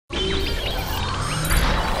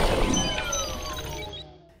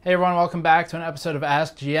Hey everyone, welcome back to an episode of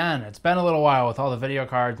AskGN. It's been a little while with all the video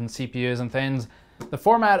cards and CPUs and things. The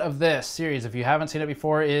format of this series, if you haven't seen it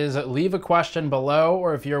before, is leave a question below,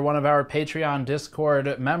 or if you're one of our Patreon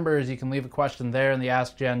Discord members, you can leave a question there in the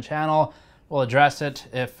AskGN channel. We'll address it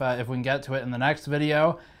if we can get to it in the next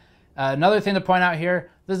video. Another thing to point out here,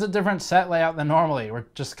 this is a different set layout than normally. We're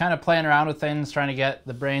just kind of playing around with things, trying to get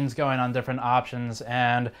the brains going on different options,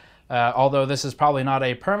 and although this is probably not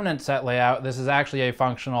a permanent set layout, this is actually a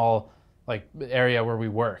functional area where we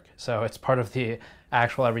work. So it's part of the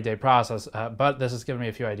actual everyday process, but this has given me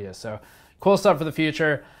a few ideas. So cool stuff for the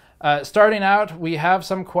future. Starting out, we have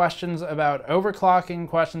some questions about overclocking,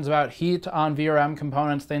 questions about heat on VRM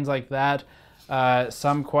components, things like that.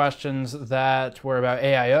 Some questions that were about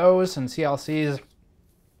AIOs and CLCs.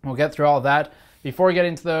 We'll get through all of that. Before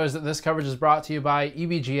getting to those, this coverage is brought to you by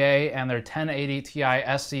EVGA and their 1080 Ti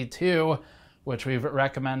SC2, which we've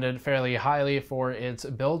recommended fairly highly for its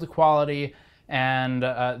build quality and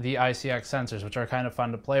the ICX sensors, which are kind of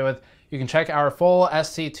fun to play with. You can check our full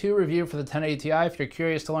SC2 review for the 1080 Ti if you're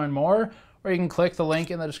curious to learn more, or you can click the link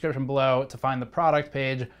in the description below to find the product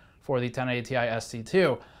page for the 1080 Ti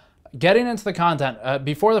SC2. Getting into the content,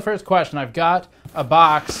 before the first question, I've got a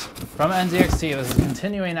box from NZXT. This is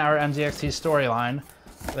continuing our NZXT storyline.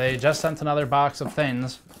 They just sent another box of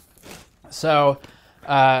things. So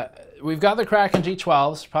we've got the Kraken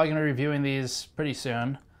G12s. Probably going to be reviewing these pretty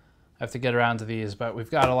soon. I have to get around to these, but we've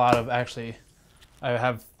got a lot of, actually, I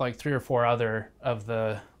have like 3 or 4 other of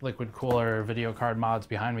the liquid cooler video card mods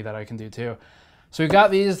behind me that I can do too. So we've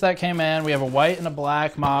got these that came in. We have a white and a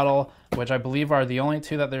black model, which I believe are the only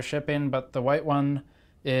 2 that they're shipping, but the white one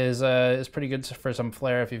is pretty good for some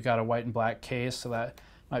flair if you've got a white and black case, so that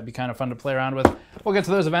might be kind of fun to play around with. We'll get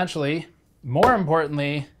to those eventually. More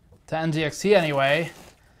importantly, to NZXT anyway,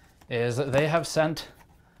 is that they have sent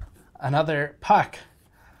another puck.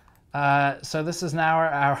 So this is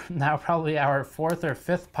now probably our 4th or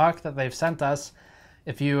 5th puck that they've sent us.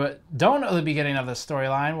 If you don't know the beginning of this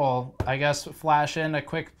storyline, well, I guess flash in a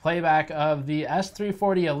quick playback of the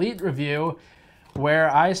S340 Elite review,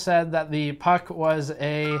 where I said that the puck was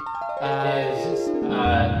literally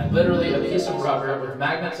a piece of rubber with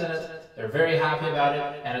magnets in it. They're very happy about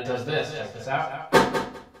it, and it does this. Check this out.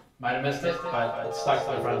 Might have missed it, but it's stuck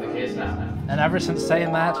to the front of the case now. And ever since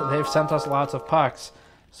saying that, they've sent us lots of pucks.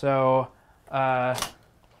 So,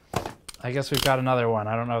 I guess we've got another one.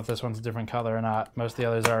 I don't know if this one's a different color or not. Most of the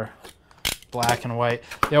others are black and white.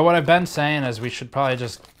 Yeah, what I've been saying is we should probably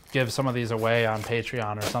just give some of these away on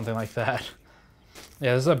Patreon or something like that.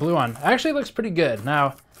 Yeah, this is a blue one. Actually, it looks pretty good.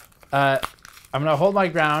 Now, I'm going to hold my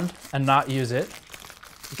ground and not use it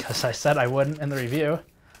because I said I wouldn't in the review,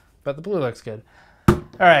 but the blue looks good. All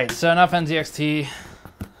right, so enough NZXT.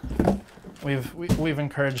 We've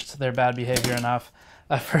encouraged their bad behavior enough.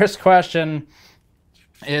 First question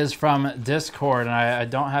is from Discord, and I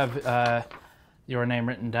don't have your name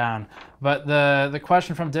written down, but the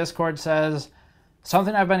question from Discord says,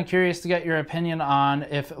 something I've been curious to get your opinion on: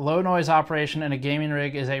 if low noise operation in a gaming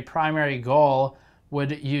rig is a primary goal,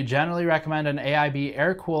 would you generally recommend an AIB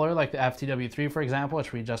air cooler like the FTW3, for example,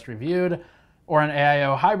 which we just reviewed, or an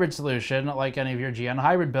AIO hybrid solution like any of your GN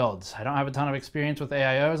hybrid builds? I don't have a ton of experience with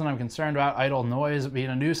AIOs, and I'm concerned about idle noise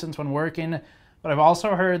being a nuisance when working, but I've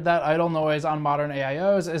also heard that idle noise on modern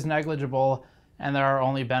AIOs is negligible, and there are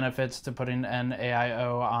only benefits to putting an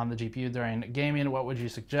AIO on the GPU during gaming. What would you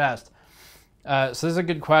suggest? So this is a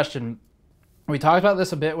good question. We talked about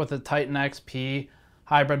this a bit with the Titan XP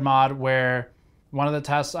hybrid mod, where one of the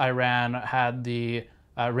tests I ran had the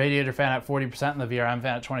radiator fan at 40% and the VRM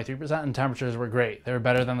fan at 23%, and temperatures were great. They were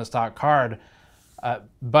better than the stock card.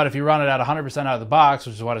 But if you run it at 100% out of the box,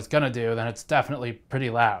 which is what it's going to do, then it's definitely pretty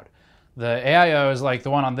loud. The AIO is like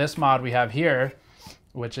the one on this mod we have here,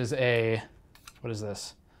 which is a, what is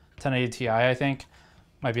this? 1080 Ti, I think.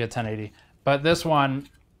 Might be a 1080. But this one,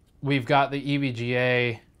 we've got the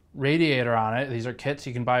EVGA radiator on it. These are kits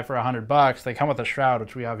you can buy for $100. They come with a shroud,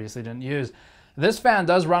 which we obviously didn't use. This fan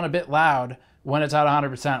does run a bit loud when it's at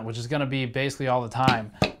 100%, which is going to be basically all the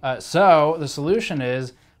time. So the solution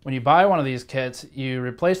is, when you buy one of these kits, you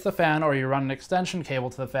replace the fan, or you run an extension cable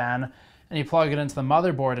to the fan, and you plug it into the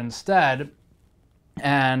motherboard instead,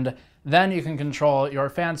 and then you can control your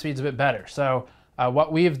fan speeds a bit better. So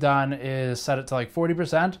what we've done is set it to like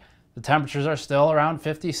 40%. The temperatures are still around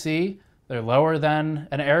 50 C. They're lower than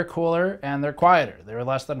an air cooler, and they're quieter. They're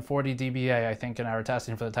less than 40 dBA, I think, in our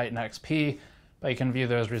testing for the Titan XP, but you can view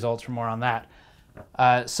those results for more on that.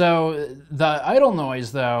 So the idle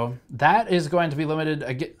noise, though, that is going to be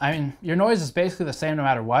limited. I mean, your noise is basically the same no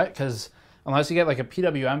matter what, because unless you get like a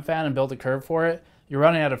PWM fan and build a curve for it, you're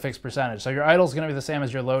running at a fixed percentage. So your idle is going to be the same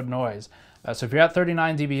as your load noise. So if you're at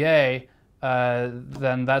 39 dBA,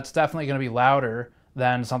 then that's definitely going to be louder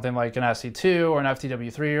than something like an SC2 or an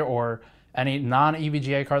FTW3 or any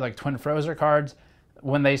non-EVGA card like twin Frozer cards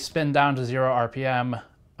when they spin down to 0 RPM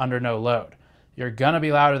under no load. You're going to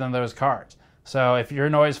be louder than those cards. So if your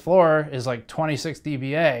noise floor is like 26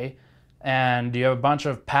 dBA and you have a bunch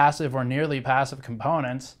of passive or nearly passive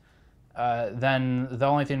components, then the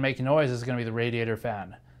only thing making noise is going to be the radiator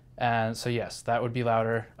fan. And so yes, that would be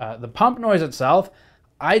louder. The pump noise itself,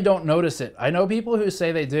 I don't notice it. I know people who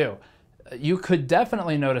say they do. You could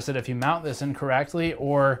definitely notice it if you mount this incorrectly,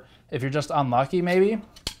 or if you're just unlucky maybe.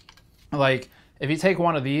 Like if you take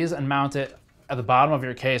one of these and mount it at the bottom of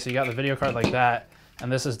your case, so you got the video card like that,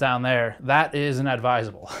 and this is down there, that is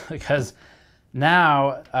inadvisable because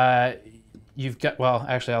now you've got, well,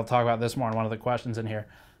 actually I'll talk about this more in one of the questions in here,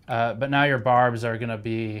 but now your barbs are gonna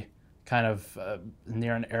be kind of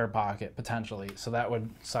near an air pocket potentially, so that would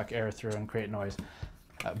suck air through and create noise.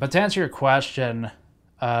 But to answer your question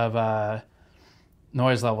of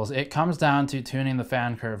noise levels, it comes down to tuning the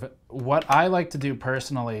fan curve. What I like to do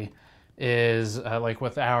personally is, like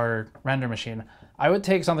with our render machine, I would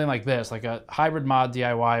take something like this, like a hybrid mod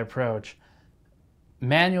DIY approach,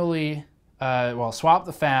 manually, well, swap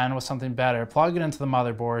the fan with something better, plug it into the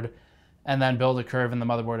motherboard, and then build a curve in the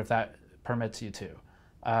motherboard if that permits you to.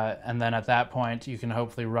 And then at that point, you can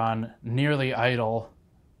hopefully run nearly idle,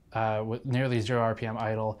 with nearly 0 RPM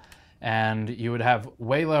idle, and you would have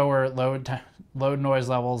way lower load noise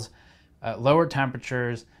levels, lower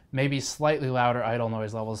temperatures, maybe slightly louder idle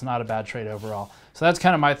noise levels. Not a bad trade overall. So that's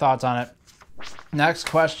kind of my thoughts on it. Next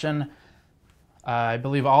question, I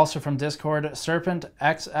believe also from Discord,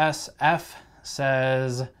 SerpentXSF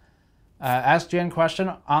says, AskGN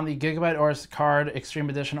question, on the Gigabyte Aorus card, Xtreme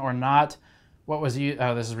Edition or not, what was used,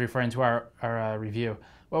 oh, this is referring to our review.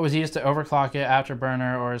 What was used to overclock it, Afterburn,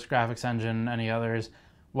 Aorus Graphics Engine, any others?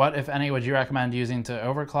 What, if any, would you recommend using to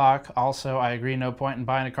overclock? Also, I agree, no point in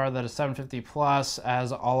buying a card that is 750 plus,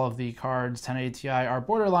 as all of the cards 1080 Ti are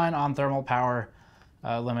borderline on thermal power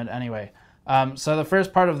limit anyway. So the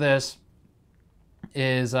first part of this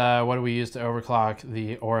is what do we use to overclock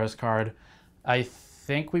the Aorus card? I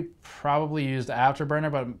think we probably used Afterburner,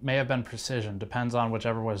 but it may have been Precision. Depends on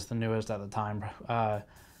whichever was the newest at the time.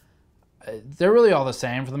 They're really all the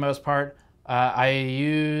same for the most part.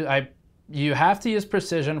 You have to use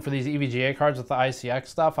Precision for these EVGA cards with the ICX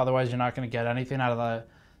stuff, otherwise you're not going to get anything out of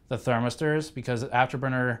the thermistors, because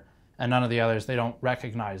Afterburner and none of the others, they don't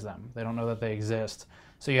recognize them. They don't know that they exist.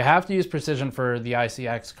 So you have to use Precision for the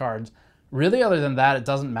ICX cards. Really, other than that, it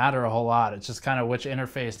doesn't matter a whole lot. It's just kind of which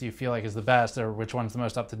interface do you feel like is the best, or which one's the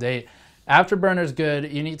most up-to-date. Afterburner's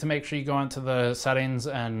good. You need to make sure you go into the settings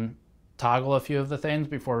and toggle a few of the things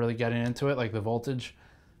before really getting into it, like the voltage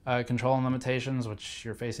control and limitations, which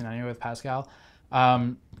you're facing anyway with Pascal.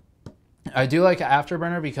 I do like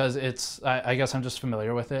Afterburner because it's, I guess I'm just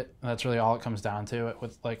familiar with it. That's really all it comes down to,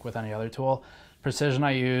 with any other tool. Precision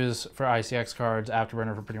I use for ICX cards,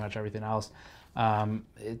 Afterburner for pretty much everything else.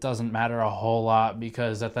 It doesn't matter a whole lot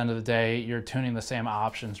because at the end of the day, you're tuning the same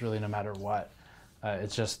options really no matter what.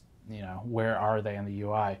 It's just, you know, where are they in the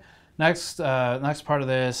UI? Next part of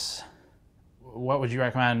this, what would you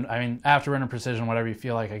recommend? I mean, Afterburner, Precision, whatever you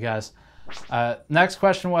feel like, I guess. Next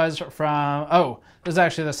question was from, oh, this is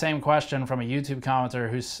actually the same question from a YouTube commenter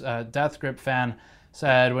who's deathgripfan,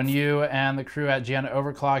 said, when you and the crew at GN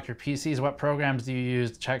overclock your PCs, what programs do you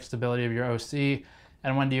use to check stability of your OC,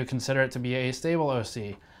 and when do you consider it to be a stable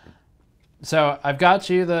OC? So I've got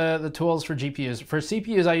you the tools for GPUs. For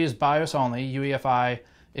CPUs, I use BIOS only, UEFI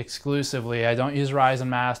exclusively. I don't use Ryzen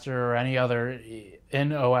Master or any other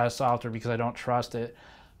in-OS software because I don't trust it.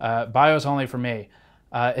 BIOS only for me.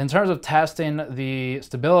 In terms of testing the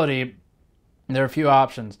stability, there are a few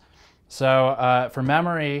options. So for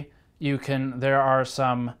memory, there are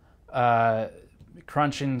some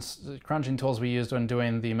crunching tools we used when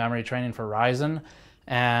doing the memory training for Ryzen,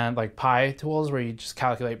 and like pi tools where you just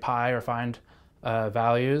calculate pi or find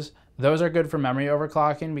values. Those are good for memory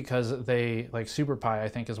overclocking because they, like SuperPi I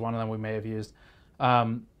think is one of them we may have used.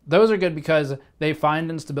 Those are good because they find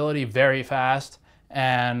instability very fast,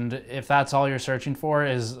 and if that's all you're searching for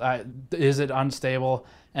is it unstable,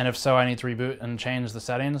 and if so I need to reboot and change the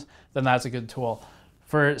settings, then that's a good tool.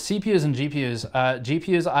 For CPUs and GPUs,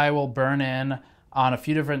 GPUs I will burn in on a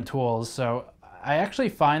few different tools. So I actually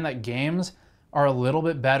find that games are a little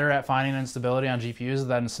bit better at finding instability on GPUs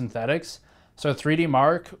than synthetics. So 3D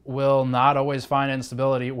Mark will not always find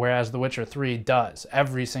instability, whereas The Witcher 3 does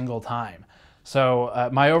every single time. So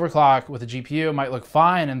my overclock with a GPU might look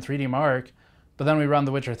fine in 3D Mark, but then we run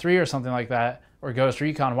The Witcher 3 or something like that, or Ghost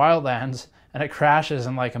Recon Wildlands, and it crashes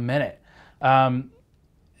in like a minute. And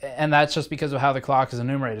that's just because of how the clock is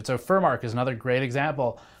enumerated. So FurMark is another great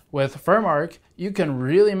example. With FurMark, you can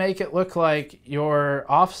really make it look like your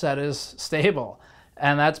offset is stable.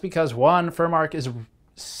 And that's because, one, FurMark is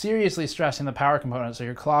seriously stressing the power component, so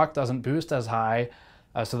your clock doesn't boost as high,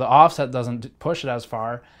 so the offset doesn't push it as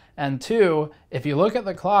far. And two, if you look at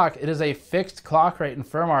the clock, it is a fixed clock rate in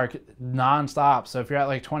FurMark non-stop. So if you're at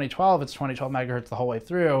like 2012, it's 2012 megahertz the whole way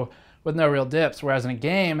through with no real dips. Whereas in a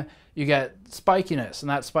game, you get spikiness, and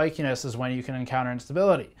that spikiness is when you can encounter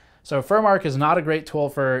instability. So FurMark is not a great tool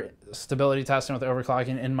for stability testing with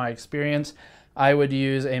overclocking in my experience. I would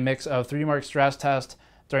use a mix of 3D Mark stress test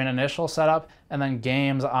during initial setup and then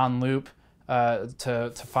games on loop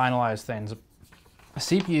to finalize things.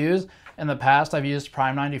 CPUs, in the past, I've used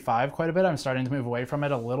Prime 95 quite a bit. I'm starting to move away from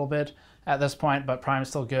it a little bit at this point, but Prime's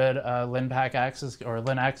still good. Linpack is, or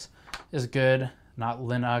Linux is good. Not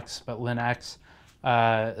Linux, but Linux.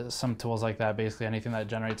 Some tools like that, basically anything that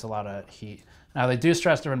generates a lot of heat. Now, they do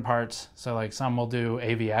stress different parts, so like some will do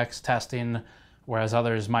AVX testing, whereas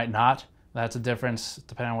others might not. That's a difference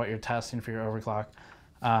depending on what you're testing for your overclock.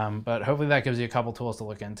 But hopefully that gives you a couple tools to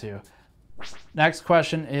look into. Next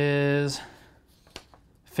question is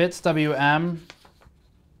FitzWM.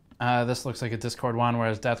 This looks like a Discord one,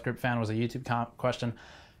 whereas deathgripfan was a YouTube question.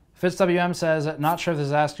 FitzWM says, not sure if this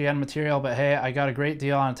is AskGN material, but hey, I got a great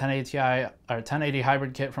deal on a 1080 Ti or 1080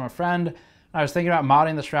 hybrid kit from a friend. I was thinking about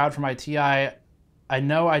modding the shroud for my Ti. I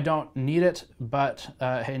know I don't need it, but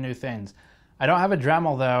hey, new things. I don't have a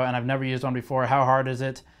Dremel though, and I've never used one before. How hard is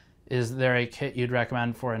it? Is there a kit you'd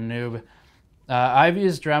recommend for a noob? I've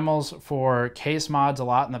used Dremels for case mods a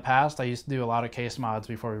lot in the past. I used to do a lot of case mods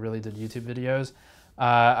before we really did YouTube videos.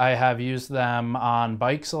 I have used them on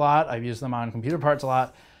bikes a lot. I've used them on computer parts a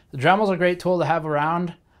lot. The Dremel's a great tool to have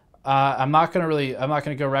around. I'm not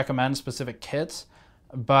gonna go recommend specific kits,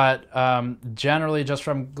 but generally, just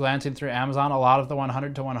from glancing through Amazon, a lot of the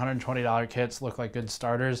 $100 to $120 kits look like good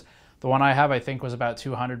starters. The one I have, I think, was about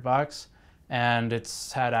 200 bucks, and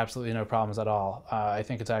it's had absolutely no problems at all. I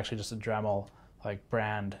think it's actually just a Dremel, like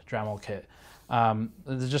brand Dremel kit.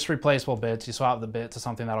 They're just replaceable bits. You swap the bit to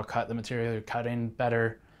something that'll cut the material you're cutting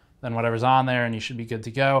better than whatever's on there, and you should be good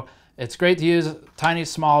to go. It's great to use, tiny,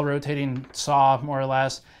 small, rotating saw, more or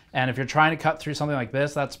less. And if you're trying to cut through something like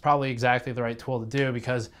this, that's probably exactly the right tool to do,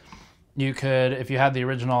 because you could, if you had the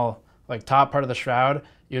original like top part of the shroud,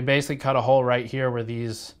 you would basically cut a hole right here where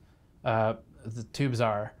these the tubes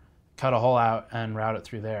are, cut a hole out and route it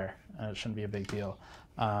through there, and it shouldn't be a big deal.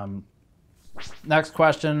 Next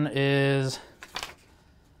question is,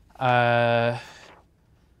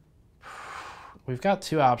 we've got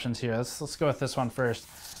two options here. Let's go with this one first.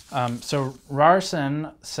 So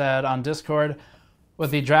Rarson said on Discord, with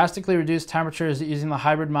the drastically reduced temperatures using the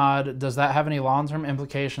hybrid mod, does that have any long-term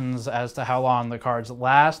implications as to how long the cards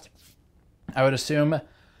last? I would assume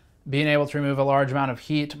being able to remove a large amount of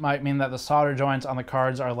heat might mean that the solder joints on the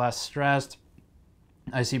cards are less stressed.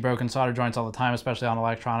 I see broken solder joints all the time, especially on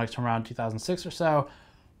electronics from around 2006 or so,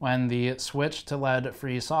 when the switch to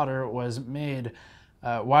lead-free solder was made.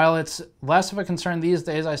 While it's less of a concern these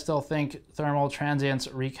days, I still think thermal transients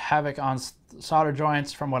wreak havoc on solder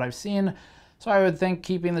joints from what I've seen. So I would think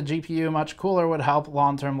keeping the GPU much cooler would help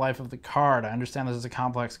long-term life of the card. I understand this is a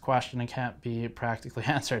complex question and can't be practically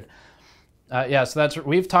answered. Yeah, so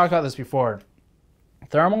we've talked about this before.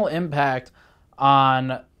 Thermal impact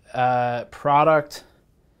on product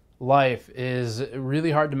life is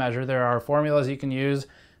really hard to measure. There are formulas you can use.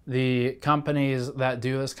 The companies that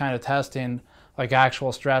do this kind of testing, like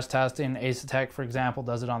actual stress testing, Asetek, for example,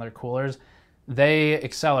 does it on their coolers. They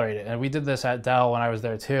accelerate it, and we did this at Dell when I was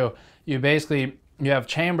there too. You have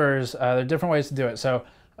chambers, there are different ways to do it. So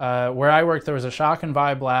where I worked, there was a shock and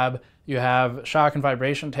vibe lab. You have shock and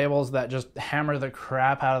vibration tables that just hammer the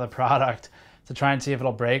crap out of the product to try and see if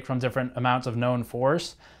it'll break from different amounts of known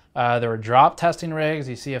force. There were drop testing rigs.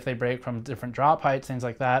 You see if they break from different drop heights, things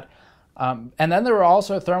like that. And then there were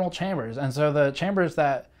also thermal chambers. And so the chambers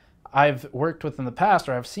that I've worked with in the past,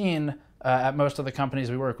 or I've seen at most of the companies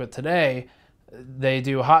we work with today, they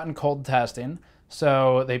do hot and cold testing.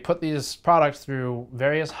 So they put these products through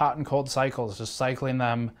various hot and cold cycles, just cycling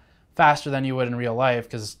them faster than you would in real life,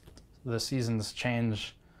 because the seasons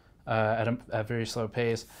change at a very slow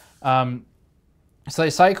pace. So they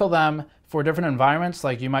cycle them for different environments,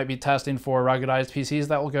 like you might be testing for ruggedized PCs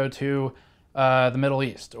that will go to the Middle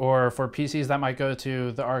East, or for PCs that might go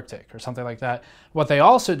to the Arctic or something like that. What they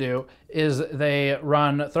also do is they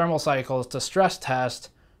run thermal cycles to stress test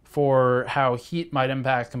for how heat might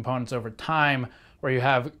impact components over time, where you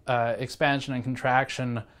have expansion and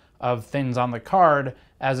contraction of things on the card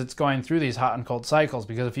as it's going through these hot and cold cycles.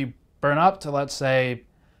 Because if you burn up to, let's say,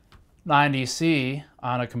 90°C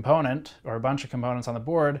on a component or a bunch of components on the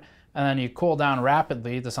board, and then you cool down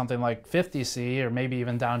rapidly to something like 50°C or maybe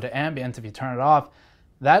even down to ambient if you turn it off,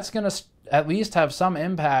 that's going to at least have some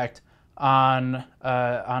impact on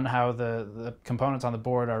how the components on the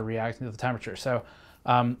board are reacting to the temperature. So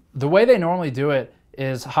the way they normally do it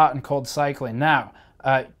is hot and cold cycling. Now,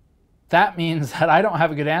 that means that I don't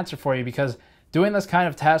have a good answer for you, because doing this kind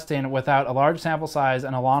of testing without a large sample size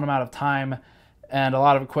and a long amount of time and a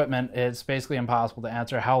lot of equipment, it's basically impossible to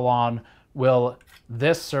answer how long will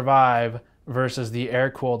this survive versus the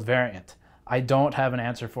air-cooled variant. I don't have an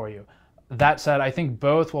answer for you. That said, I think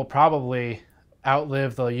both will probably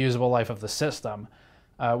outlive the usable life of the system,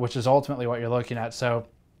 which is ultimately what you're looking at. So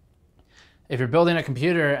if you're building a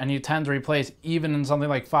computer and you tend to replace, even in something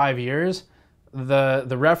like 5 years,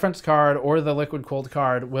 the reference card or the liquid cooled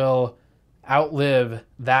card will outlive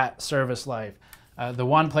that service life. The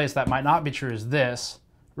one place that might not be true is this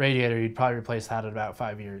radiator. You'd probably replace that at about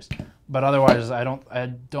 5 years. But otherwise, I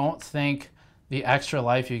don't think the extra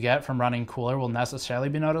life you get from running cooler will necessarily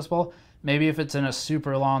be noticeable. Maybe if it's in a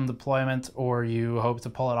super long deployment or you hope to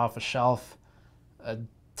pull it off a shelf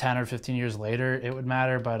 10 or 15 years later, it would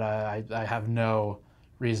matter, but I have no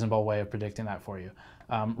reasonable way of predicting that for you.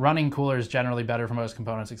 Running cooler is generally better for most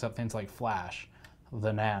components except things like flash,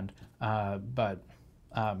 the NAND. But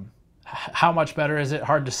how much better is it?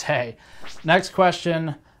 Hard to say. Next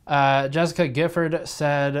question. Jessica Gifford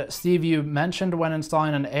said, Steve, you mentioned when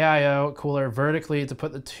installing an AIO cooler vertically to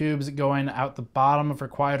put the tubes going out the bottom for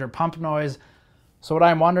quieter pump noise. So what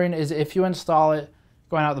I'm wondering is, if you install it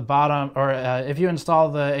going out the bottom, or if you install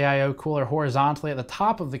the AIO cooler horizontally at the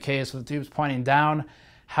top of the case with the tubes pointing down,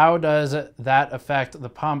 how does that affect the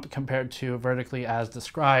pump compared to vertically as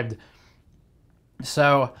described?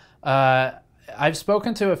 So I've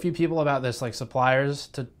spoken to a few people about this, like suppliers,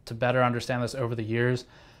 to better understand this over the years.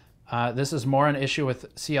 This is more an issue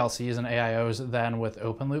with CLCs and AIOs than with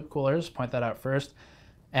open loop coolers. Point that out first.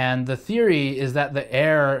 And the theory is that the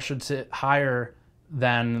air should sit higher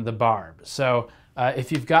than the barb. So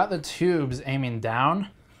if you've got the tubes aiming down,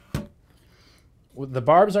 the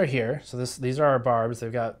barbs are here. So these are our barbs.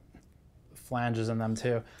 They've got flanges in them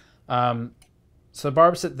too. So the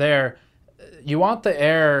barbs sit there. You want the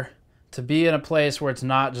air to be in a place where it's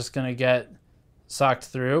not just going to get sucked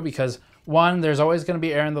through, because one, there's always going to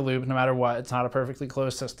be air in the loop no matter what. It's not a perfectly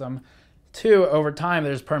closed system. Two, over time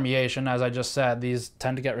there's permeation. As I just said, these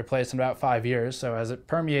tend to get replaced in about 5 years. So as it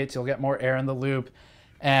permeates, you'll get more air in the loop.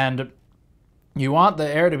 And you want the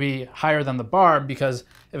air to be higher than the barb, because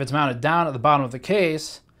if it's mounted down at the bottom of the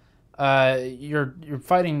case, you're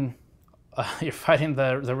fighting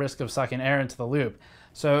the risk of sucking air into the loop.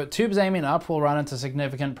 So tubes aiming up will run into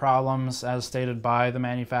significant problems, as stated by the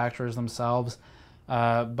manufacturers themselves.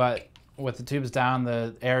 But with the tubes down,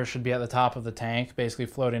 the air should be at the top of the tank, basically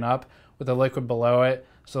floating up with the liquid below it.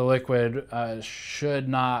 So the liquid should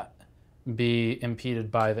not be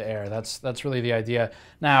impeded by the air. That's really the idea.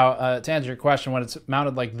 Now, to answer your question, when it's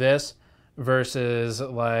mounted like this versus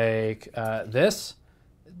like this,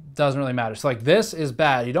 doesn't really matter. So like this is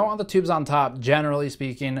bad. You don't want the tubes on top, generally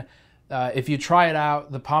speaking. If you try it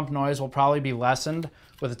out, the pump noise will probably be lessened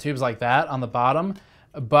with the tubes like that on the bottom.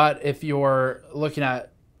 But if you're looking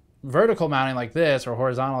at vertical mounting like this, or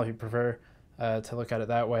horizontal if you prefer to look at it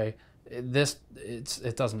that way, it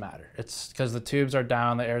doesn't matter. It's because the tubes are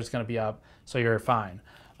down, the air is going to be up, so you're fine.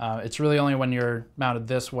 It's really only when you're mounted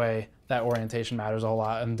this way that orientation matters a whole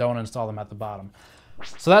lot, and don't install them at the bottom.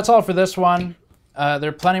 So that's all for this one. There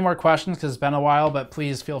are plenty more questions because it's been a while, but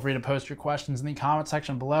please feel free to post your questions in the comment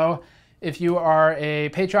section below. If you are a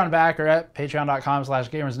Patreon backer at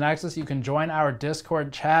patreon.com/gamersnexus, you can join our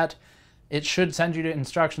Discord chat. It should send you to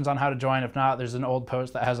instructions on how to join. If not, there's an old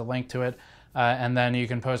post that has a link to it. And then you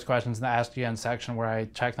can post questions in the AskGN section, where I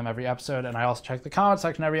check them every episode, and I also check the comment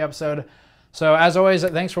section every episode. So as always,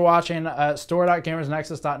 thanks for watching.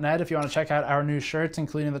 Store.gamersnexus.net if you want to check out our new shirts,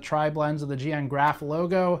 including the tri-blends of the GN Graph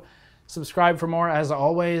logo. Subscribe for more, as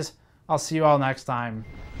always. I'll see you all next time.